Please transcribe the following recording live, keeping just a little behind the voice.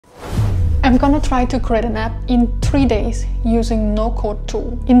I'm gonna try to create an app in 3 days using no-code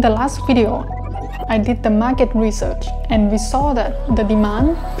tool. In the last video, I did the market research and we saw that the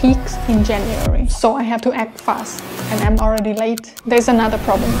demand peaks in January. So I have to act fast and I'm already late. There's another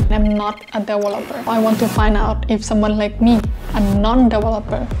problem. I'm not a developer. I want to find out if someone like me, a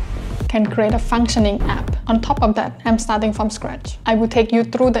non-developer, can create a functioning app. On top of that, I'm starting from scratch. I will take you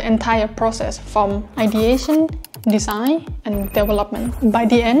through the entire process from ideation, design, and development. By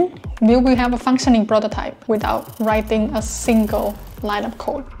the end, we will have a functioning prototype without writing a single line of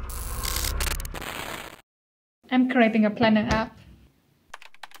code. I'm creating a planner app.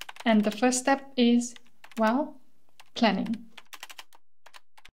 And the first step is, well, planning.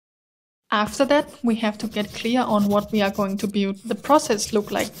 After that, we have to get clear on what we are going to build. The process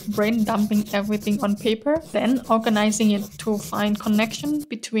looks like brain dumping everything on paper, then organizing it to find connection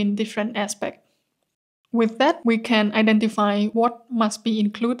between different aspects. With that, we can identify what must be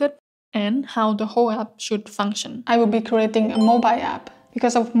included and how the whole app should function. I will be creating a mobile app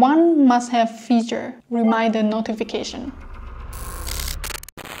because of one must-have feature, reminder notification.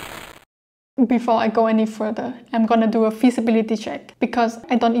 Before I go any further, I'm gonna do a feasibility check because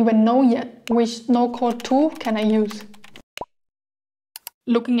I don't even know yet which no-code tool can I use.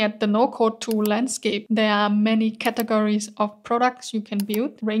 Looking at the no-code tool landscape, there are many categories of products you can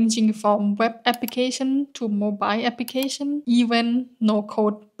build, ranging from web application to mobile application, even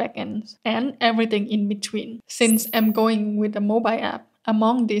no-code backends, and everything in between. Since I'm going with a mobile app,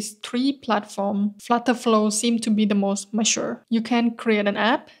 among these 3 platforms, FlutterFlow seems to be the most mature. You can create an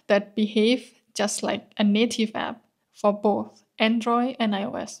app that behaves just like a native app for both Android and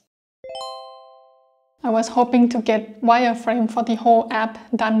iOS. I was hoping to get wireframe for the whole app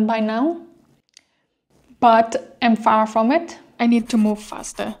done by now, but I'm far from it. I need to move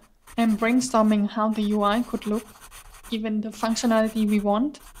faster. I'm brainstorming how the UI could look, given the functionality we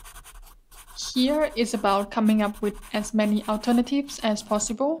want. Here is about coming up with as many alternatives as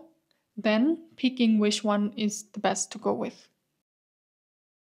possible, then picking which one is the best to go with.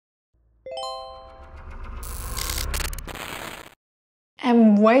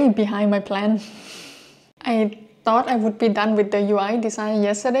 I'm way behind my plan. I thought I would be done with the UI design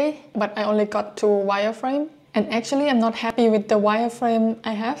yesterday, but I only got to wireframe. And actually, I'm not happy with the wireframe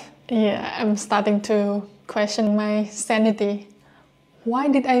I have. Yeah, I'm starting to question my sanity. Why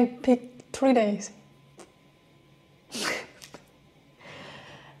did I pick 3 days?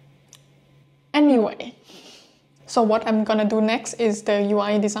 Anyway, so what I'm gonna do next is the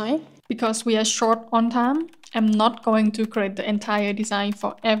UI design. Because we are short on time, I'm not going to create the entire design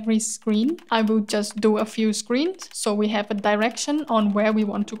for every screen. I will just do a few screens so we have a direction on where we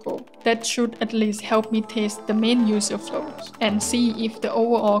want to go. That should at least help me test the main user flows and see if the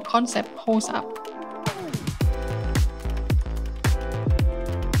overall concept holds up.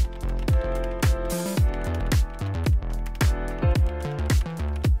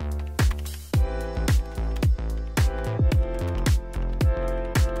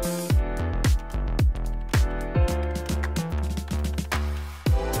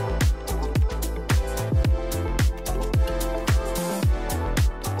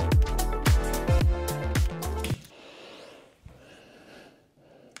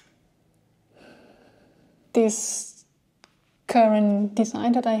 This current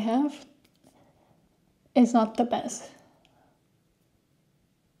design that I have is not the best.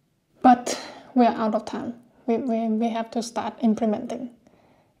 But we are out of time. We have to start implementing.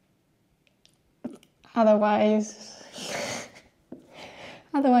 Otherwise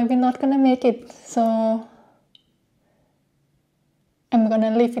we're not gonna make it. So I'm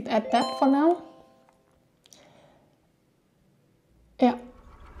gonna leave it at that for now. Yeah.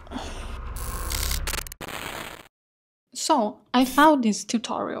 So, I found this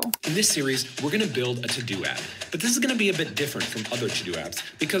tutorial. In this series, we're going to build a to-do app. But this is going to be a bit different from other to-do apps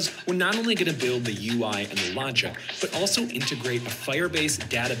because we're not only going to build the UI and the logic, but also integrate a Firebase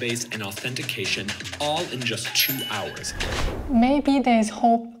database and authentication all in just 2 hours. Maybe there's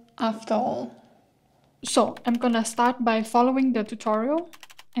hope after all. So, I'm gonna start by following the tutorial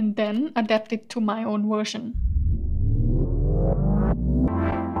and then adapt it to my own version.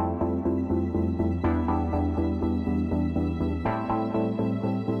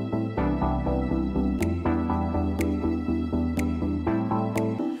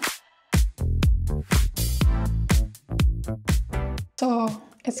 So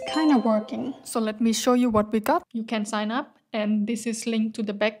it's kind of working. So let me show you what we got. You can sign up, and this is linked to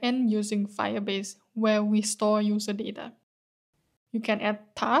the backend using Firebase, where we store user data. You can add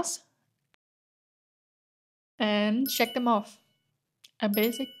tasks and check them off. A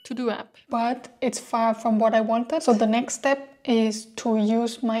basic to-do app. But it's far from what I wanted. So the next step is to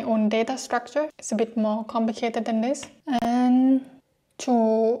use my own data structure. It's a bit more complicated than this. And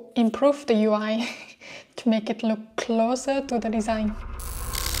to improve the UI to make it look closer to the design.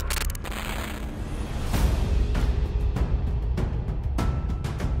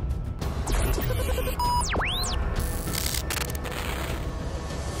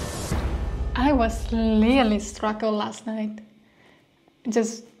 I was really struggled last night.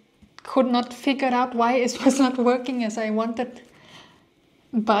 Just could not figure out why it was not working as I wanted.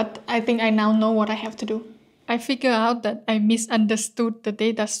 But I think I now know what I have to do. I figured out that I misunderstood the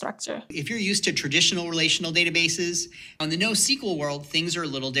data structure. If you're used to traditional relational databases, on the NoSQL world, things are a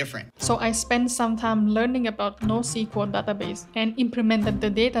little different. So I spent some time learning about NoSQL database and implemented the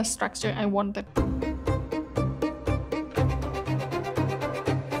data structure I wanted.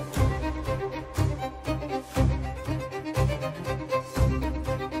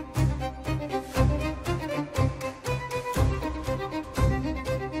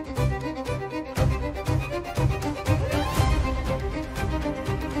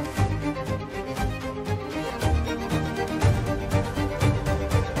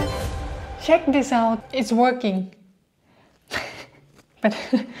 Check this out, it's working. But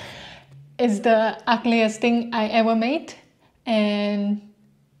it's the ugliest thing I ever made and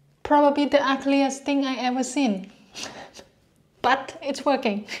probably the ugliest thing I ever seen. But it's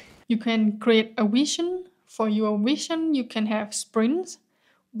working. You can create a vision. For your vision, you can have sprints.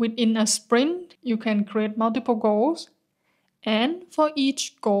 Within a sprint, you can create multiple goals. And for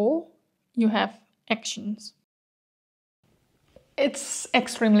each goal, you have actions. It's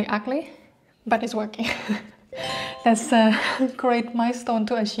extremely ugly, but it's working. That's a great milestone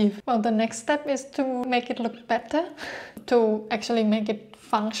to achieve. Well, the next step is to make it look better, to actually make it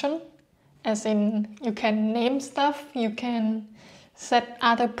function. As in, you can name stuff, you can set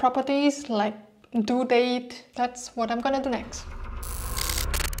other properties like due date. That's what I'm gonna do next.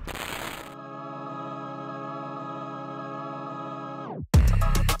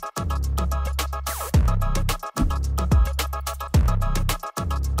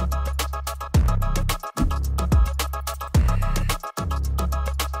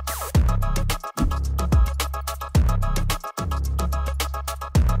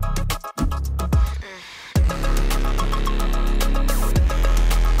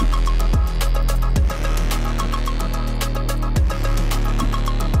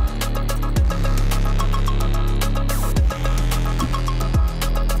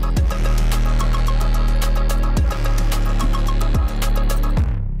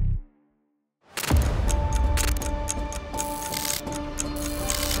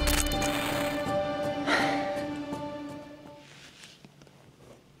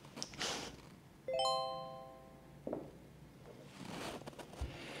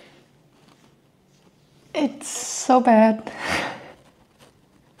 It's so bad.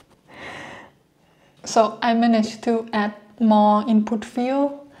 So I managed to add more input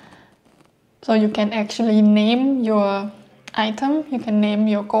field. So you can actually name your item, you can name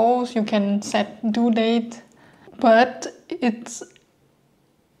your goals, you can set due date. But it's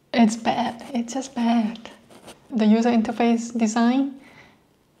bad, it's just bad. The user interface design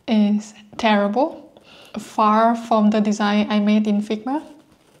is terrible, far from the design I made in Figma.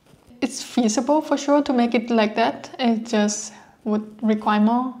 It's feasible for sure to make it like that, it just would require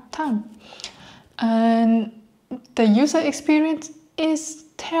more time. And the user experience is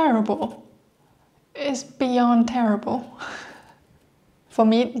terrible. It's beyond terrible. For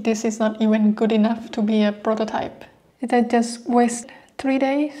me, this is not even good enough to be a prototype. Did I just waste 3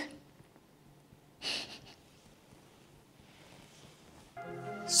 days?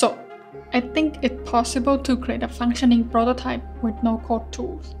 So, I think it's possible to create a functioning prototype with no-code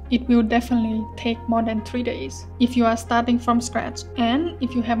tools. It will definitely take more than 3 days if you are starting from scratch and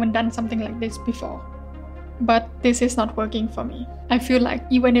if you haven't done something like this before. But this is not working for me. I feel like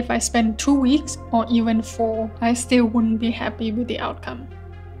even if I spend 2 weeks or even 4, I still wouldn't be happy with the outcome.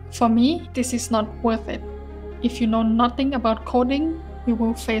 For me, this is not worth it. If you know nothing about coding, you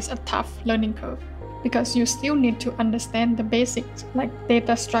will face a tough learning curve. Because you still need to understand the basics like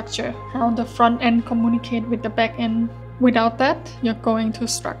data structure, how the front end communicate with the back end. Without that, you're going to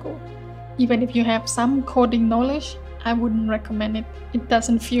struggle. Even if you have some coding knowledge, I wouldn't recommend it. It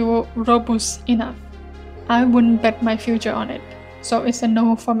doesn't feel robust enough. I wouldn't bet my future on it. So it's a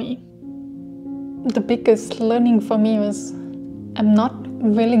no for me. The biggest learning for me was I'm not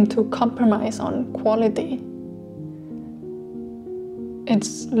willing to compromise on quality.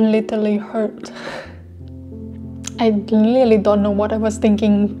 It's literally hurt. I really don't know what I was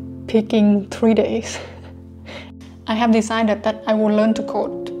thinking picking 3 days. I have decided that I will learn to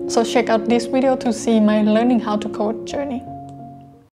code. So check out this video to see my learning how to code journey.